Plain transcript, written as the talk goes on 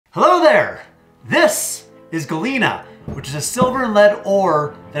there! This is galena, which is a silver and lead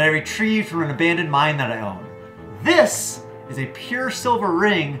ore that I retrieved from an abandoned mine that I own. This is a pure silver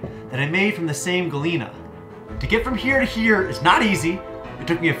ring that I made from the same galena. To get from here to here is not easy. It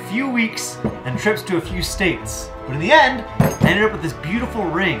took me a few weeks and trips to a few states. But in the end, I ended up with this beautiful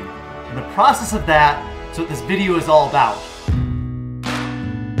ring. And the process of that is what this video is all about.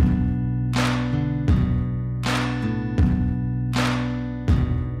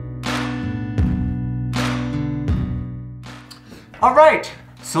 All right,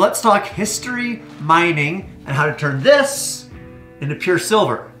 so let's talk history, mining, and how to turn this into pure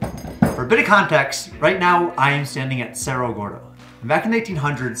silver. For a bit of context, right now I am standing at Cerro Gordo. And back in the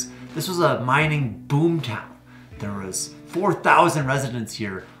 1800s, this was a mining boom town. There was 4,000 residents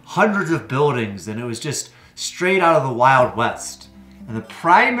here, hundreds of buildings, and it was just straight out of the Wild West. And the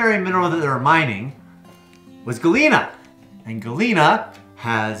primary mineral that they were mining was galena. And galena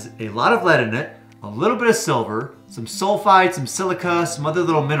has a lot of lead in it, a little bit of silver, some sulfide, some silica, some other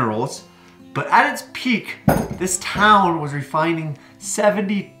little minerals. But at its peak, this town was refining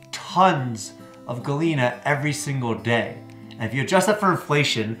 70 tons of galena every single day. And if you adjust that for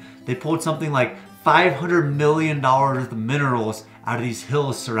inflation, they pulled something like $500 million worth of minerals out of these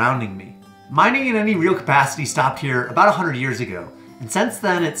hills surrounding me. Mining in any real capacity stopped here about 100 years ago. And since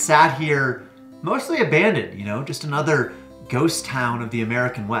then, it's sat here mostly abandoned, just another ghost town of the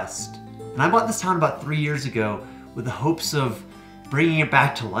American West. And I bought this town about 3 years ago with the hopes of bringing it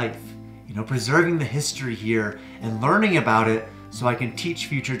back to life, preserving the history here and learning about it so I can teach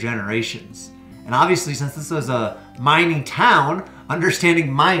future generations. And obviously, since this was a mining town,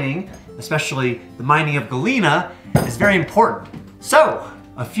 understanding mining, especially the mining of galena, is very important. So,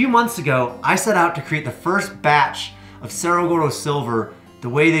 a few months ago, I set out to create the first batch of Cerro Gordo silver the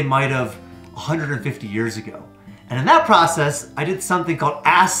way they might have 150 years ago. And in that process, I did something called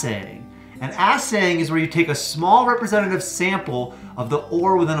assaying. And assaying is where you take a small representative sample of the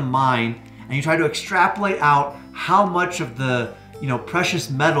ore within a mine and you try to extrapolate out how much of the precious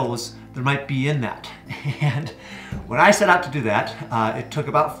metals there might be in that. And when I set out to do that, it took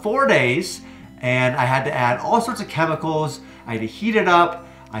about 4 days and I had to add all sorts of chemicals. I had to heat it up.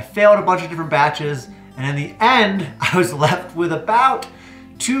 I failed a bunch of different batches. And in the end, I was left with about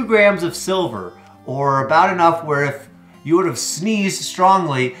 2 grams of silver, or about enough where if you would have sneezed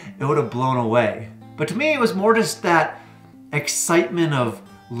strongly, it would have blown away. But to me, it was more just that excitement of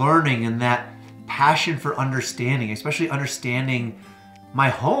learning and that passion for understanding, especially understanding my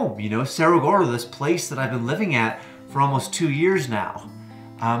home, Cerro Gordo, this place that I've been living at for almost 2 years now.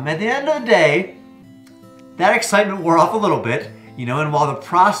 At the end of the day, that excitement wore off a little bit, and while the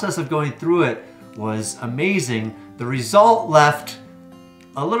process of going through it was amazing, the result left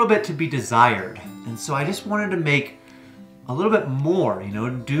a little bit to be desired. And so I just wanted to make a little bit more,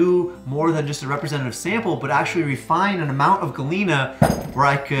 do more than just a representative sample, but actually refine an amount of galena where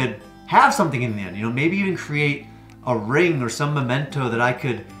I could have something in the end, maybe even create a ring or some memento that I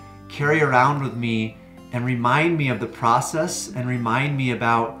could carry around with me and remind me of the process and remind me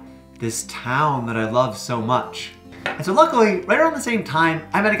about this town that I love so much. And so luckily, right around the same time,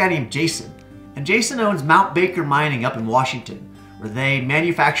 I met a guy named Jason. And Jason owns Mount Baker Mining up in Washington, where they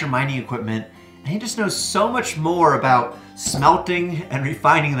manufacture mining equipment. And he just knows so much more about smelting and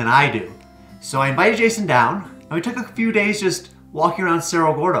refining than I do. So I invited Jason down, and we took a few days just walking around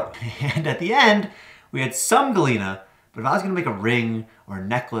Cerro Gordo. And at the end, we had some galena, but if I was gonna make a ring or a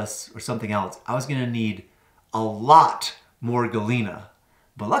necklace or something else, I was gonna need a lot more galena.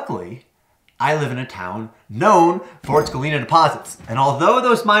 But luckily, I live in a town known for its galena deposits. And although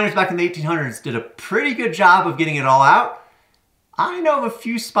those miners back in the 1800s did a pretty good job of getting it all out, I know of a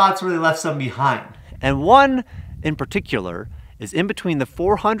few spots where they left some behind. And one in particular is in between the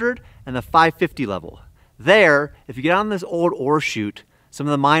 400 and the 550 level. There, if you get on this old ore chute, some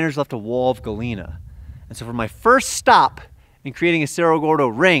of the miners left a wall of galena. And so for my first stop in creating a Cerro Gordo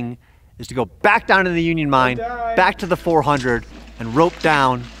ring is to go back down to the Union Mine, back to the 400, and rope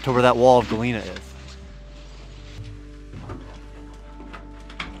down to where that wall of galena is.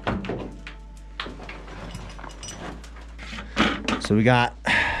 So we got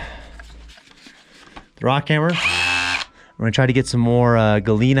the rock hammer. We're gonna try to get some more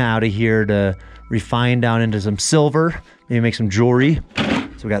galena out of here to refine down into some silver, maybe make some jewelry.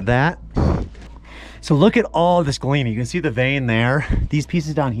 So we got that. So look at all this galena. You can see the vein there. These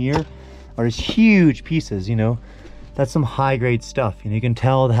pieces down here are just huge pieces, That's some high grade stuff. You can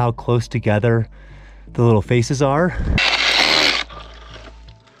tell how close together the little faces are.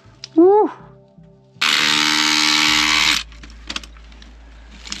 Woo.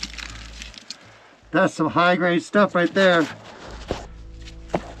 That's some high grade stuff right there.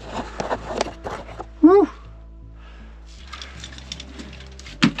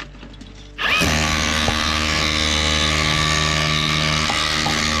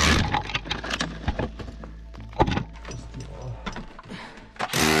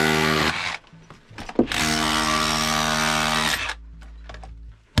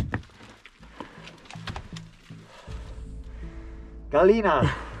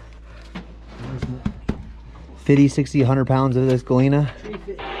 Galena. 50, 60, 100 pounds of this galena.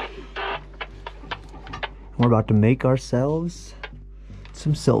 We're about to make ourselves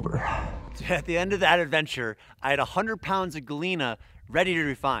some silver. At the end of that adventure, I had 100 pounds of galena ready to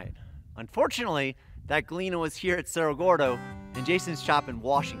refine. Unfortunately, that galena was here at Cerro Gordo in Jason's shop in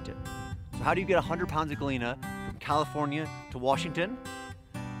Washington. So how do you get 100 pounds of galena from California to Washington?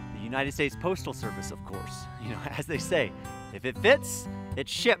 The United States Postal Service, of course. You know, as they say, if it fits, it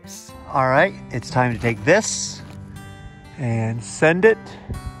ships. All right, it's time to take this and send it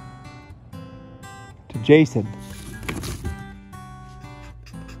to Jason.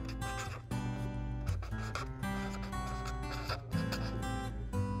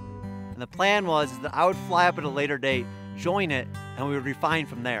 And the plan was that I would fly up at a later date, join it, and we would refine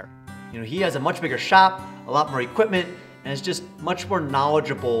from there. You know, he has a much bigger shop, a lot more equipment, and is just much more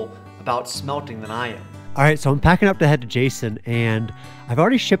knowledgeable about smelting than I am. All right, so I'm packing up to head to Jason, and I've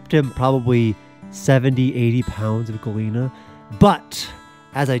already shipped him probably 70, 80 pounds of galena. But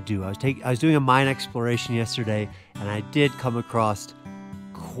as I do, I was doing a mine exploration yesterday, and I did come across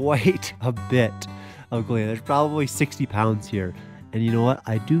quite a bit of galena. There's probably 60 pounds here. And you know what?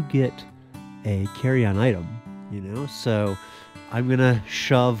 I do get a carry-on item, you know? So I'm gonna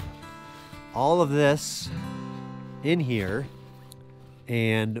shove all of this in here,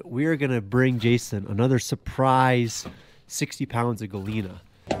 and we're gonna bring Jason another surprise 60 pounds of galena.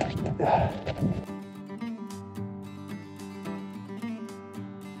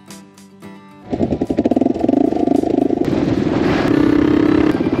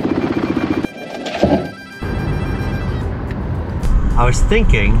 I was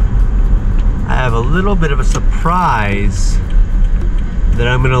thinking I have a little bit of a surprise that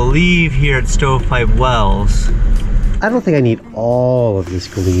I'm gonna leave here at Stovepipe Wells. I don't think I need all of this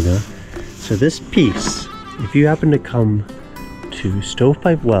galena. So this piece, if you happen to come to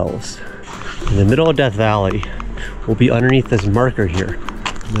Stovepipe Wells in the middle of Death Valley, will be underneath this marker here.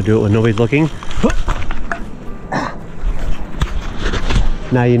 I'm gonna do it when nobody's looking.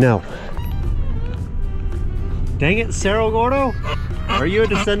 Now you know. Dang it, Cerro Gordo? Are you a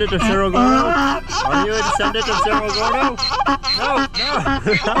descendant of Cerro Gordo? Are you a descendant of Cerro Gordo? No,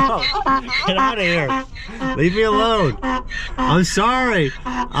 no, no. Get out of here. Leave me alone. I'm sorry.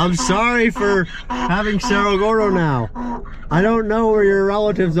 I'm sorry for having Cerro Gordo now. I don't know where your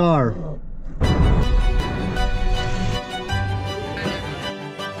relatives are.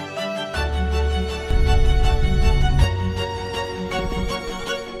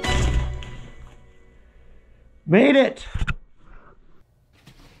 Made it!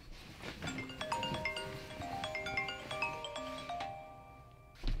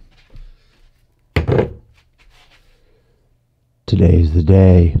 Today's the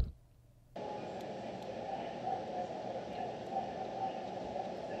day.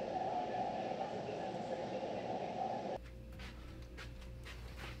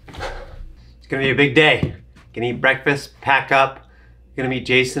 It's gonna be a big day. Gonna eat breakfast, pack up. Gonna meet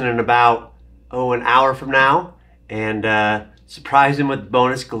Jason in about, an hour from now. And surprise him with the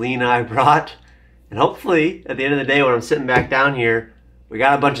bonus galena I brought. And hopefully, at the end of the day when I'm sitting back down here, we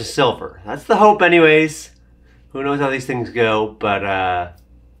got a bunch of silver. That's the hope anyways. Who knows how these things go, but I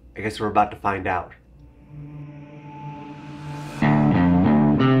guess we're about to find out.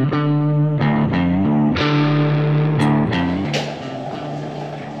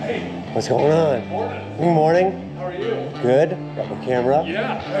 Hey. What's going on? Morning. Good morning. How are you? Good. Got my camera.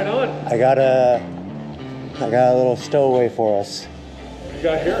 Yeah, right on. I got a little stowaway for us. What you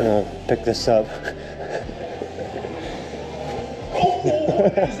got here? I'm gonna pick this up.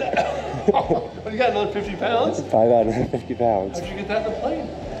 What is that? You got another 50 pounds? Probably about another 50 pounds. How'd you get that in the plane?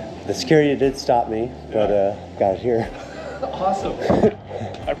 The security did stop me, but got it here. Awesome.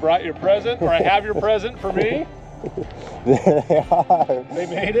 I brought your present, or I have your present for me. There they are. They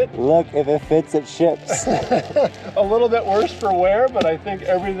made it. Look, if it fits, it ships. A little bit worse for wear, but I think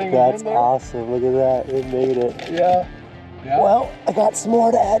everything That's is in there. awesome. Look at that. It made it. Yeah. Yeah. Well, I got some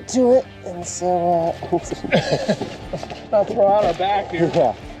more to add to it, and so I'll throw out our back here.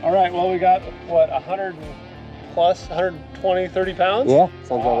 yeah. All right, well, we got, what, 100 plus, 120, 30 pounds? Yeah,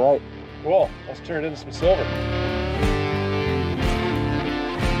 sounds about right. Cool. Let's turn it into some silver.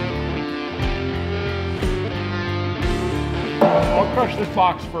 I'll crush this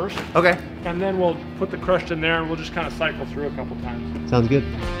box first. Okay. And then we'll put the crushed in there and we'll just kind of cycle through a couple times. Sounds good.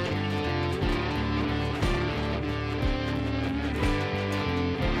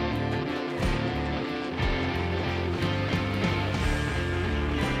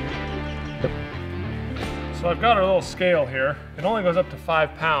 So I've got our little scale here. It only goes up to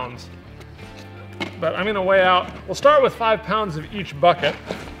 5 pounds. but I'm gonna weigh out. We'll start with 5 pounds of each bucket.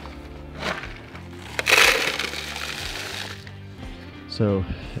 So,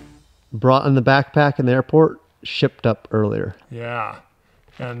 brought in the backpack in the airport, shipped up earlier. Yeah,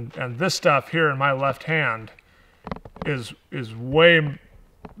 and this stuff here in my left hand is way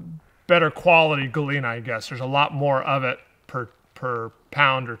better quality galena, I guess. There's a lot more of it per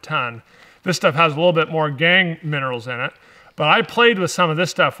pound or ton. This stuff has a little bit more gang minerals in it, but I played with some of this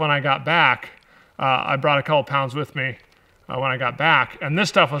stuff when I got back. I brought a couple pounds with me when I got back, and this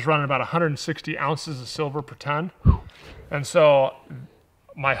stuff was running about 160 ounces of silver per ton. And so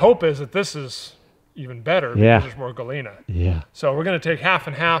my hope is that this is even better because there's more galena. Yeah. So we're going to take half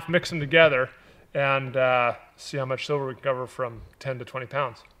and half, mix them together, and see how much silver we can cover from 10 to 20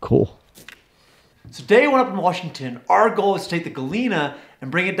 pounds. Cool. So day one up in Washington, our goal is to take the galena and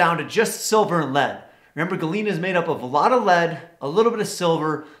bring it down to just silver and lead. Remember, galena is made up of a lot of lead, a little bit of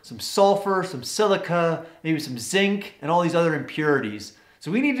silver, some sulfur, some silica, maybe some zinc, and all these other impurities.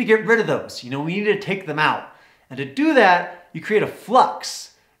 So we need to get rid of those. You know, we need to take them out. And to do that, you create a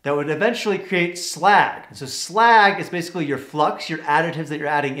flux that would eventually create slag. And so slag is basically your flux, your additives that you're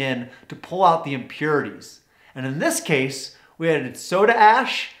adding in to pull out the impurities. And in this case, we added soda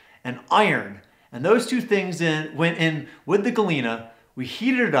ash and iron. And those two things went in with the galena, we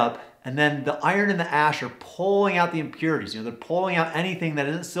heated it up, and then the iron and the ash are pulling out the impurities. You know, they're pulling out anything that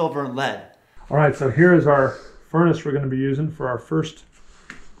isn't silver and lead. All right, so here is our furnace we're going to be using for our first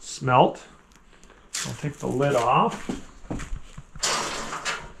smelt. I'll take the lid off.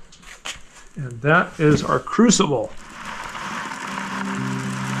 And that is our crucible.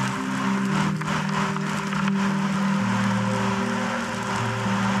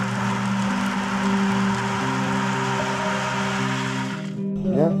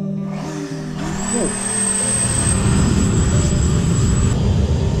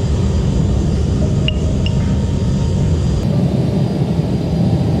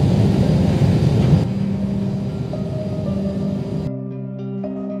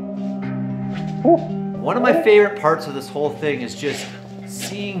 One of my favorite parts of this whole thing is just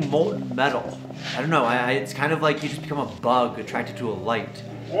seeing molten metal. I don't know, it's kind of like you just become a bug attracted to a light.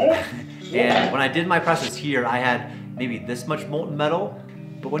 And when I did my process here, I had maybe this much molten metal,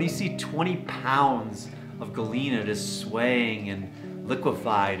 but when you see 20 pounds of galena just swaying and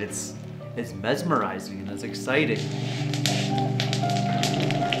liquefied, it's mesmerizing and it's exciting.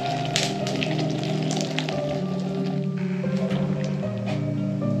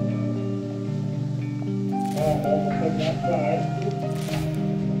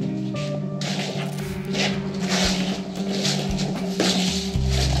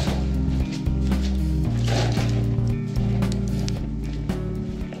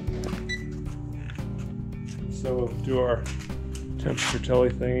 So we'll do our temperature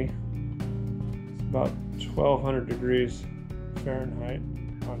telly thingy. It's about 1200 degrees Fahrenheit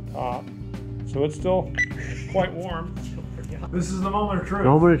on top. So it's still quite warm. This is the moment of truth.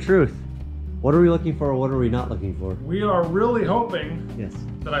 Moment of truth. What are we looking for, or what are we not looking for? We are really hoping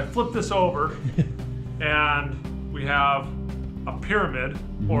that I flip this over and we have a pyramid,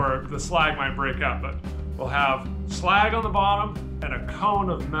 or the slag might break up, but we'll have slag on the bottom and a cone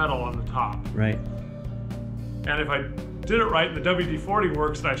of metal on the top. Right. And if I did it right, the WD-40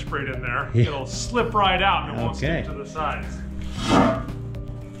 works that I sprayed in there, it'll slip right out and it won't stick to the sides.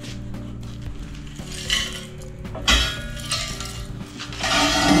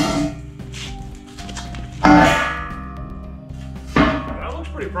 That looks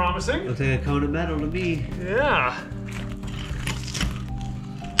pretty promising. Looks like a cone of metal to me. Yeah.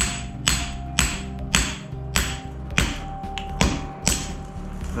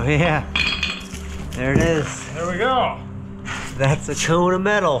 Oh yeah. There it is. There we go. That's a cone of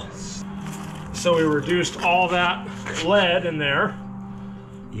metal. So we reduced all that lead in there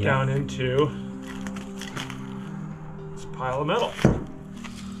down into this pile of metal.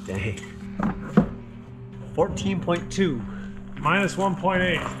 Dang. 14.2. Minus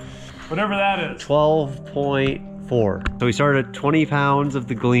 1.8. Whatever that is. 12.4. So we started at 20 pounds of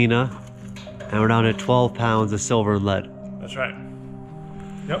the galena, and we're down to 12 pounds of silver and lead. That's right.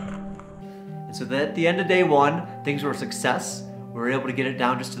 Yep. And so at the end of day one, things were a success. We were able to get it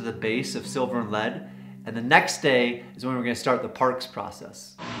down just to the base of silver and lead. And the next day is when we're going to start the parks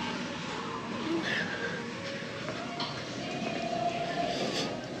process.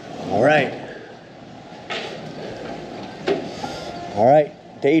 All right. All right,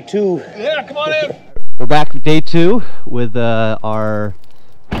 day two. Yeah, come on in. We're back with day two with our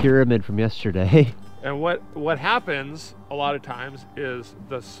pyramid from yesterday. And what happens a lot of times is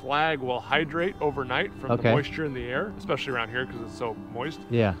the slag will hydrate overnight from the moisture in the air, especially around here because it's so moist.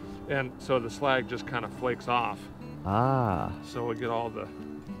 Yeah. and so the slag just kind of flakes off. Ah. So we get all the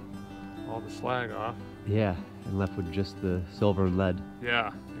slag off. Yeah, and left with just the silver and lead.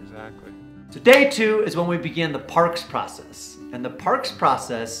 Yeah, exactly. So day 2 is when we begin the Parks process. And the Parks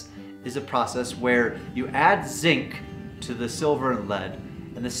process is a process where you add zinc to the silver and lead,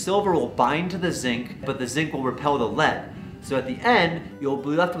 and the silver will bind to the zinc, but the zinc will repel the lead. So at the end, you'll be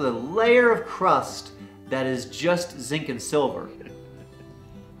left with a layer of crust that is just zinc and silver.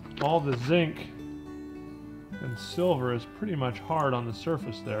 All the zinc and silver is pretty much hard on the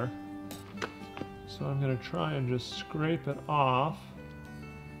surface there. So I'm going to try and just scrape it off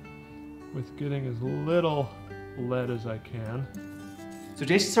with getting as little lead as I can. So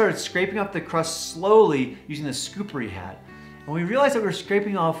Jason started scraping off the crust slowly using the scooper he had. And we realized that we were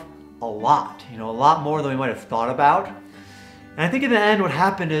scraping off a lot, a lot more than we might have thought about. And I think in the end what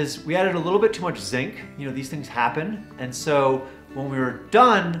happened is we added a little bit too much zinc. These things happen. And so when we were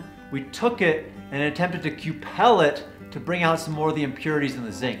done, we took it and attempted to cupel it to bring out some more of the impurities in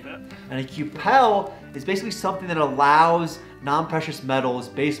the zinc. And a cupel is basically something that allows non-precious metals,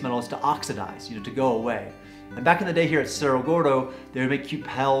 base metals, to oxidize, to go away. And back in the day here at Cerro Gordo, they would make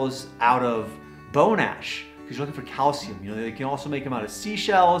cupels out of bone ash because you're looking for calcium. They can also make them out of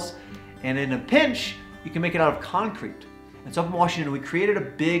seashells, and in a pinch, you can make it out of concrete. And so up in Washington, we created a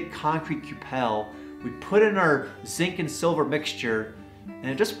big concrete cupel. We put in our zinc and silver mixture, and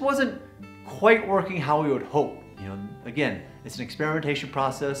it just wasn't quite working how we would hope. Again, it's an experimentation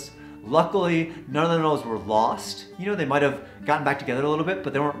process. Luckily, none of the metals were lost. They might have gotten back together a little bit,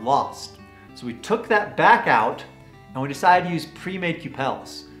 but they weren't lost. So we took that back out, and we decided to use pre-made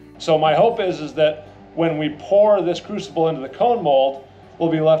cupels. So my hope is that when we pour this crucible into the cone mold,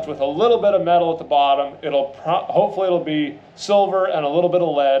 we'll be left with a little bit of metal at the bottom. Hopefully it'll be silver and a little bit of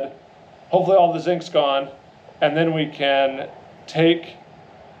lead. Hopefully all the zinc's gone, and then we can take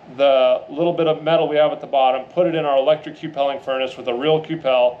the little bit of metal we have at the bottom, put it in our electric cupelling furnace with a real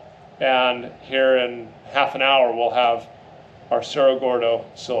cupel, and here in half an hour we'll have our Cerro Gordo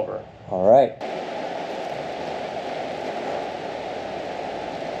silver. All right.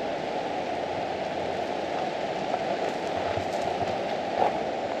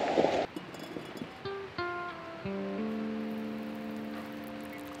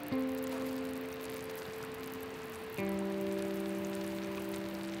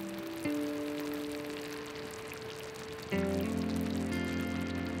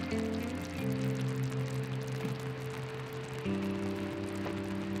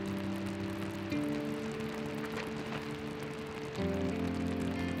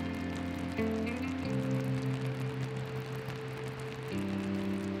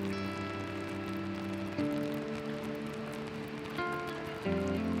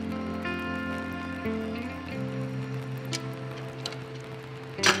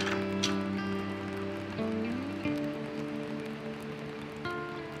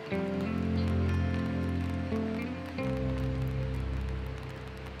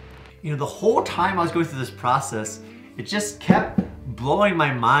 The whole time I was going through this process, it just kept blowing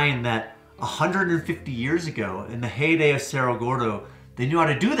my mind that 150 years ago, in the heyday of Cerro Gordo, they knew how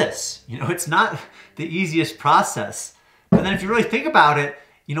to do this. It's not the easiest process. But then if you really think about it,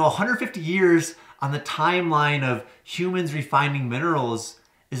 150 years on the timeline of humans refining minerals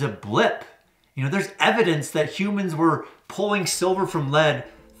is a blip. There's evidence that humans were pulling silver from lead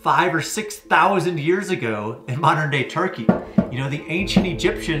 5,000 or 6,000 years ago in modern day Turkey. The ancient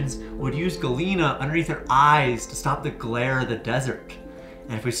Egyptians would use galena underneath their eyes to stop the glare of the desert.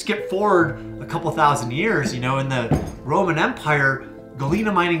 And if we skip forward a couple thousand years, in the Roman Empire,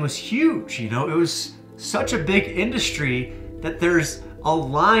 galena mining was huge. It was such a big industry that there's a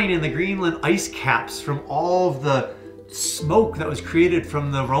line in the Greenland ice caps from all of the smoke that was created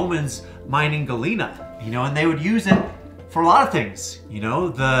from the Romans mining galena, and they would use it for a lot of things.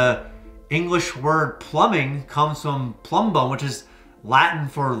 The English word plumbing comes from plumbum, which is Latin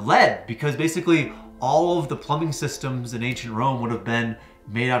for lead, because basically all of the plumbing systems in ancient Rome would have been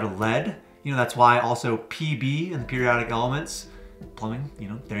made out of lead. That's why also PB in the periodic elements, plumbing,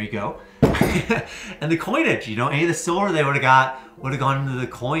 there you go. And the coinage, any of the silver they would have got would have gone into the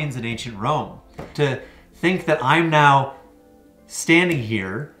coins in ancient Rome. To think that I'm now standing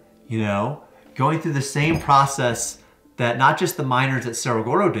here, going through the same process that not just the miners at Cerro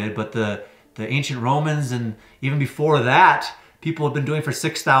Gordo did, but the ancient Romans and even before that, people have been doing for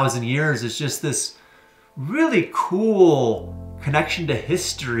 6,000 years. It's just this really cool connection to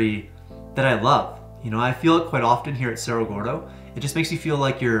history that I love. I feel it quite often here at Cerro Gordo. It just makes you feel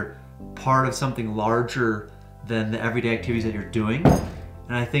like you're part of something larger than the everyday activities that you're doing.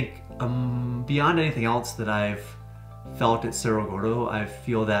 And I think beyond anything else that I've felt at Cerro Gordo. I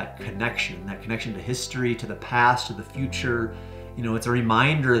feel that connection to history, to the past, to the future. You know, it's a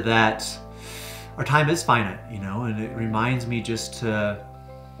reminder that our time is finite, you know, and it reminds me just to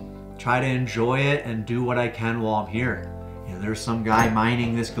try to enjoy it and do what I can while I'm here. You know, there's some guy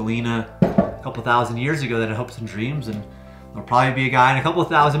mining this galena a couple thousand years ago that had hopes and dreams, and there'll probably be a guy in a couple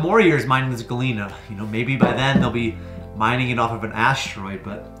thousand more years mining this galena. You know, maybe by then they'll be mining it off of an asteroid,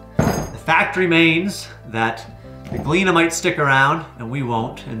 but the fact remains that the galena might stick around and we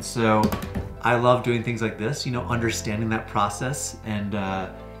won't. And so I love doing things like this, you know, understanding that process, and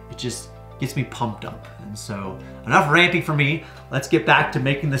it just gets me pumped up. And so enough ranting for me. Let's get back to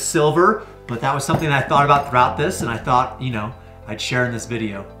making the silver. But that was something that I thought about throughout this, and I thought, you know, I'd share in this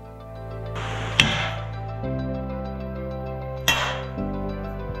video.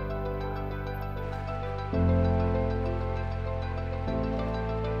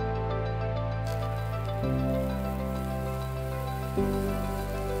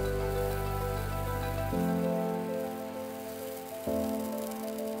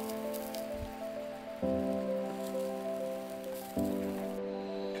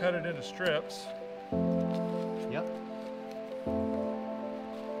 Cut it into strips. Yep.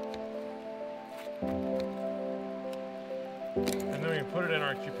 And then we put it in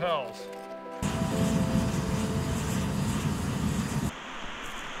our cupels.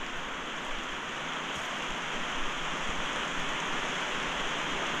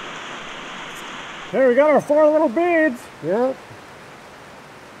 There we got our 4 little beads. Yep.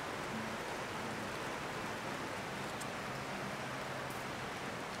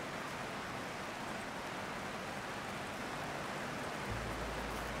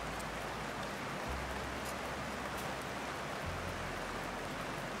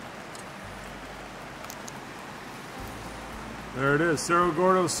 There it is, Cerro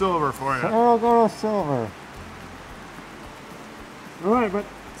Gordo silver for you. Cerro Gordo silver. All right, but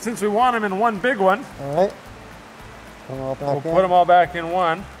since we want them in one big one, All right. Put them all back we'll in. put them all back in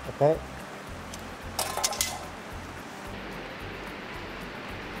one. Okay.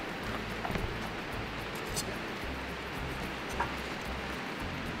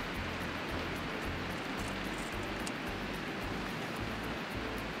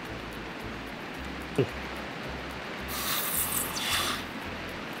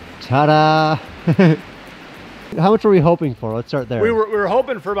 Ta-da! How much are we hoping for? Let's start there. We were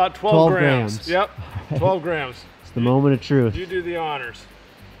hoping for about 12 grams. Yep, 12 grams. It's the moment of truth. You do the honors.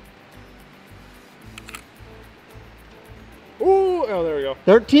 Ooh, oh, there we go.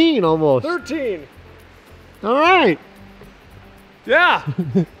 13 almost. 13. All right. Yeah.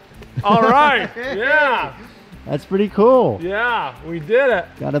 All right. Yeah. That's pretty cool. Yeah, we did it.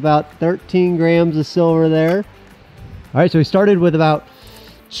 Got about 13 grams of silver there. All right, so we started with about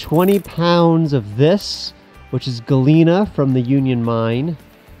 20 pounds of this, which is galena from the Union Mine.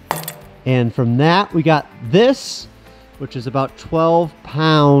 And from that, we got this, which is about 12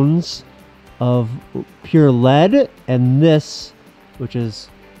 pounds of pure lead, and this, which is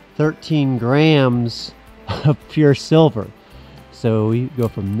 13 grams of pure silver. So we go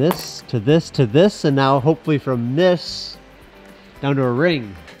from this to this to this, and now hopefully from this down to a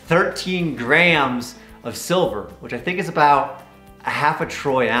ring. 13 grams of silver, which I think is about a half a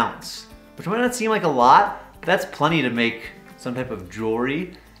troy ounce, which might not seem like a lot, but that's plenty to make some type of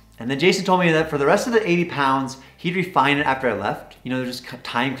jewelry. And then Jason told me that for the rest of the 80 pounds, he'd refine it after I left. You know, there's just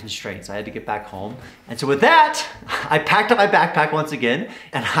time constraints. I had to get back home. And so with that, I packed up my backpack once again,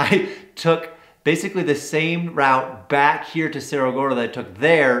 and I took basically the same route back here to Cerro Gordo that I took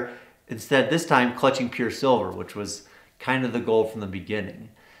there, instead this time clutching pure silver, which was kind of the goal from the beginning.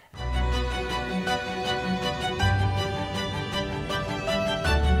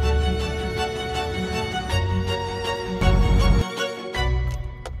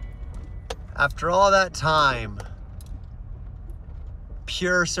 After all that time,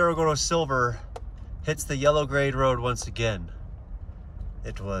 pure Cerro Gordo silver hits the yellow grade road once again.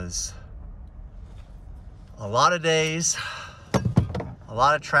 It was a lot of days, a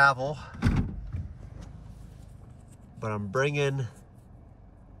lot of travel, but I'm bringing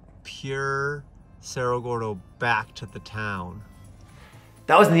pure Cerro Gordo back to the town.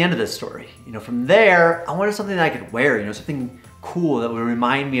 That wasn't the end of this story. You know, from there, I wanted something that I could wear, you know, something cool that would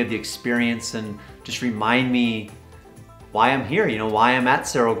remind me of the experience and just remind me why I'm here, you know, why I'm at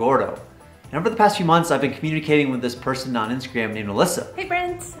Cerro Gordo. And over the past few months, I've been communicating with this person on Instagram named Alissa. Hey,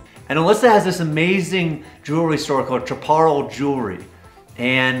 Brent. And Alissa has this amazing jewelry store called Chaparral Jewelry.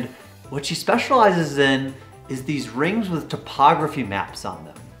 And what she specializes in is these rings with topography maps on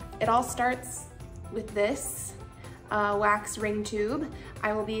them. It all starts with this. wax ring tube.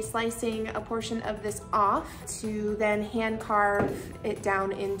 I will be slicing a portion of this off to then hand carve it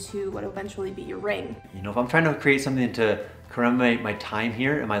down into what will eventually be your ring. You know, if I'm trying to create something to commemorate my time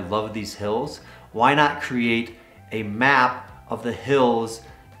here and my love of these hills, why not create a map of the hills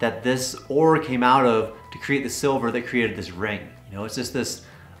that this ore came out of to create the silver that created this ring? You know, it's just this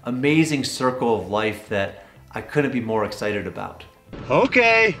amazing circle of life that I couldn't be more excited about.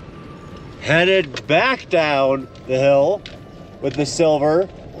 Okay, headed back down the hill with the silver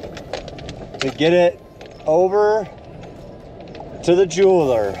to get it over to the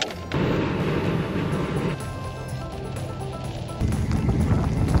jeweler.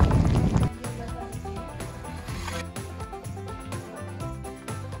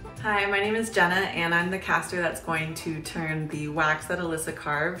 Hi, my name is Jena and I'm the caster that's going to turn the wax that Alissa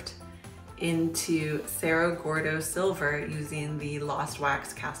carved into Cerro Gordo silver using the lost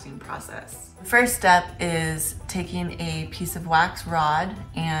wax casting process. First step is taking a piece of wax rod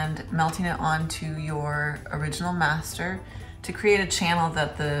and melting it onto your original master to create a channel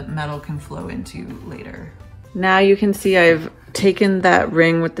that the metal can flow into later. Now you can see I've taken that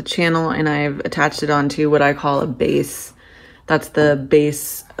ring with the channel and I've attached it onto what I call a base. That's the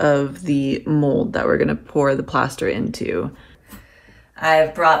base of the mold that we're gonna pour the plaster into.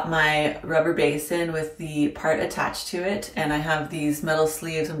 I've brought my rubber base in with the part attached to it, and I have these metal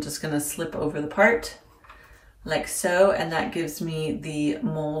sleeves I'm just gonna slip over the part like so, and that gives me the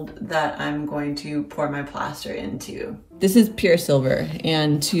mold that I'm going to pour my plaster into. This is pure silver,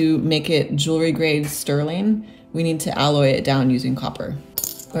 and to make it jewelry grade sterling, we need to alloy it down using copper.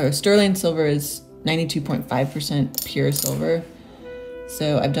 Sterling silver is 92.5% pure silver.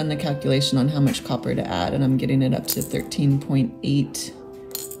 So I've done the calculation on how much copper to add, and I'm getting it up to 13.8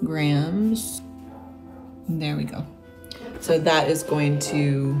 grams. And there we go. So that is going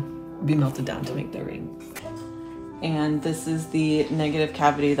to be melted down to make the ring. And this is the negative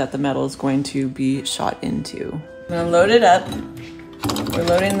cavity that the metal is going to be shot into. I'm gonna load it up. We're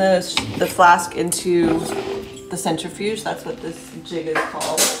loading the flask into the centrifuge. That's what this jig is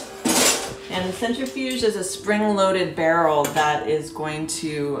called. And the centrifuge is a spring-loaded barrel that is going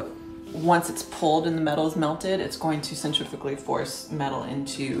to, once it's pulled and the metal is melted, it's going to centrifugally force metal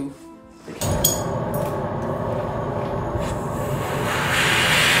into the cavity.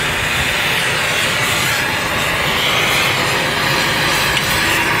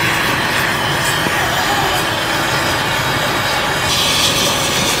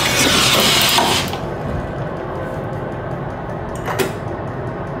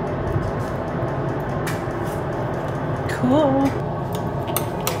 Cool.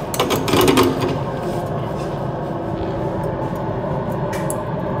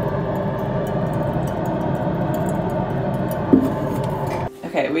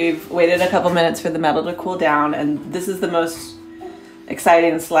 Okay, we've waited a couple minutes for the metal to cool down, and this is the most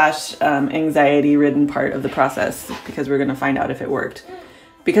exciting / anxiety-ridden part of the process because we're gonna find out if it worked.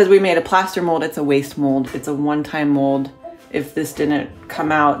 Because we made a plaster mold, it's a waste mold. It's a one-time mold. If this didn't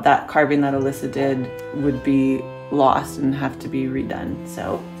come out, that carving that Alissa did would be lost and have to be redone.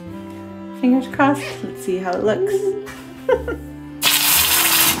 So fingers crossed, let's see how it looks.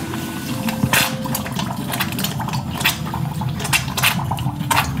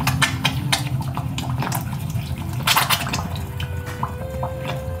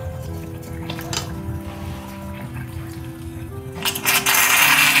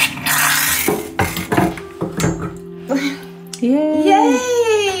 Yay!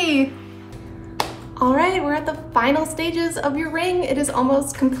 Yay! All right, we're at the final stages of your ring. It is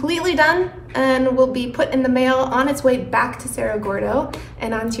almost completely done and will be put in the mail on its way back to Cerro Gordo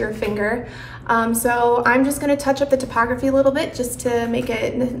and onto your finger. So I'm just gonna touch up the topography a little bit just to make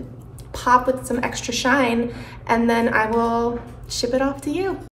it pop with some extra shine, and then I will ship it off to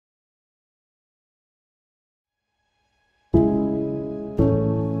you.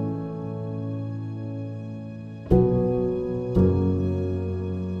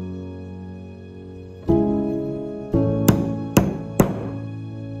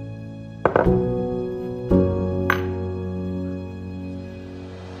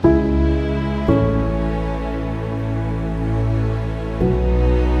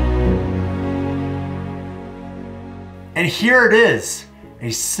 And here it is,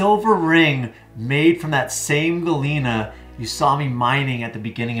 a silver ring made from that same galena you saw me mining at the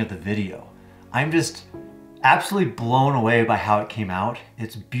beginning of the video. I'm just absolutely blown away by how it came out.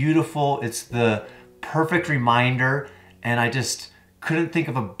 It's beautiful, it's the perfect reminder, and I just couldn't think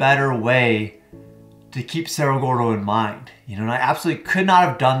of a better way to keep Cerro Gordo in mind. You know, and I absolutely could not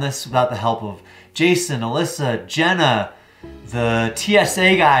have done this without the help of Jason, Alissa, Jena, the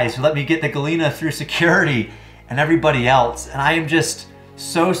TSA guys who let me get the galena through security, and everybody else. And I am just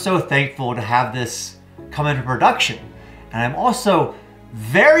so thankful to have this come into production. And I'm also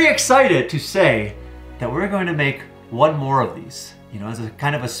very excited to say that we're going to make one more of these, you know, as a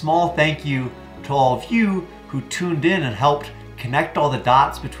kind of a small thank you to all of you who tuned in and helped connect all the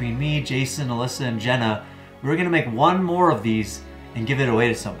dots between me, Jason, Alissa, and Jena. We're gonna make one more of these and give it away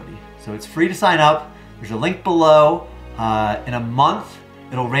to somebody. So it's free to sign up. There's a link below. In a month,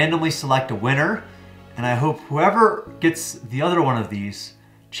 it'll randomly select a winner. And I hope whoever gets the other one of these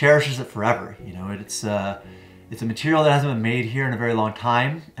cherishes it forever. You know, it's a material that hasn't been made here in a very long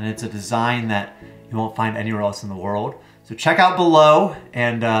time, and it's a design that you won't find anywhere else in the world. So check out below,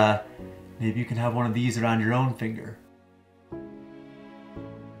 and maybe you can have one of these around your own finger.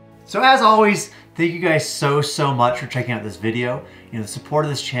 So as always, thank you guys so much for checking out this video. You know, the support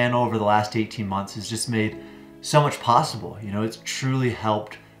of this channel over the last 18 months has just made so much possible. You know, it's truly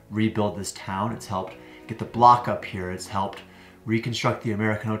helped rebuild this town. It's helped get the block up here. It's helped reconstruct the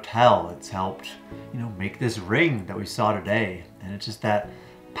American Hotel. It's helped, you know, make this ring that we saw today. And it's just that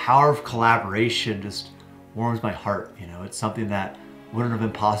power of collaboration just warms my heart. You know, it's something that wouldn't have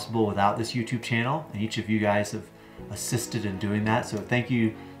been possible without this YouTube channel. And each of you guys have assisted in doing that. So thank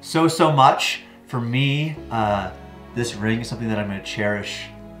you so much. For me, this ring is something that I'm gonna cherish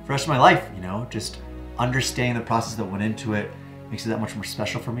for the rest of my life. You know, just understanding the process that went into it makes it that much more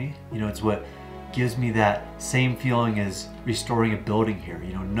special for me. You know, it's what gives me that same feeling as restoring a building here.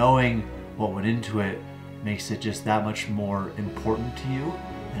 You know, knowing what went into it makes it just that much more important to you,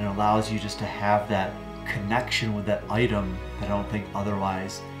 and it allows you just to have that connection with that item that I don't think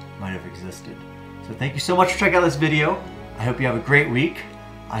otherwise might have existed. So thank you so much for checking out this video. I hope you have a great week.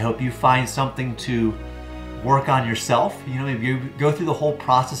 I hope you find something to work on yourself. You know, maybe you go through the whole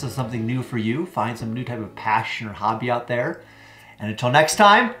process of something new for you, find some new type of passion or hobby out there. And until next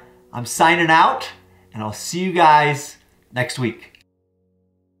time, I'm signing out, and I'll see you guys next week.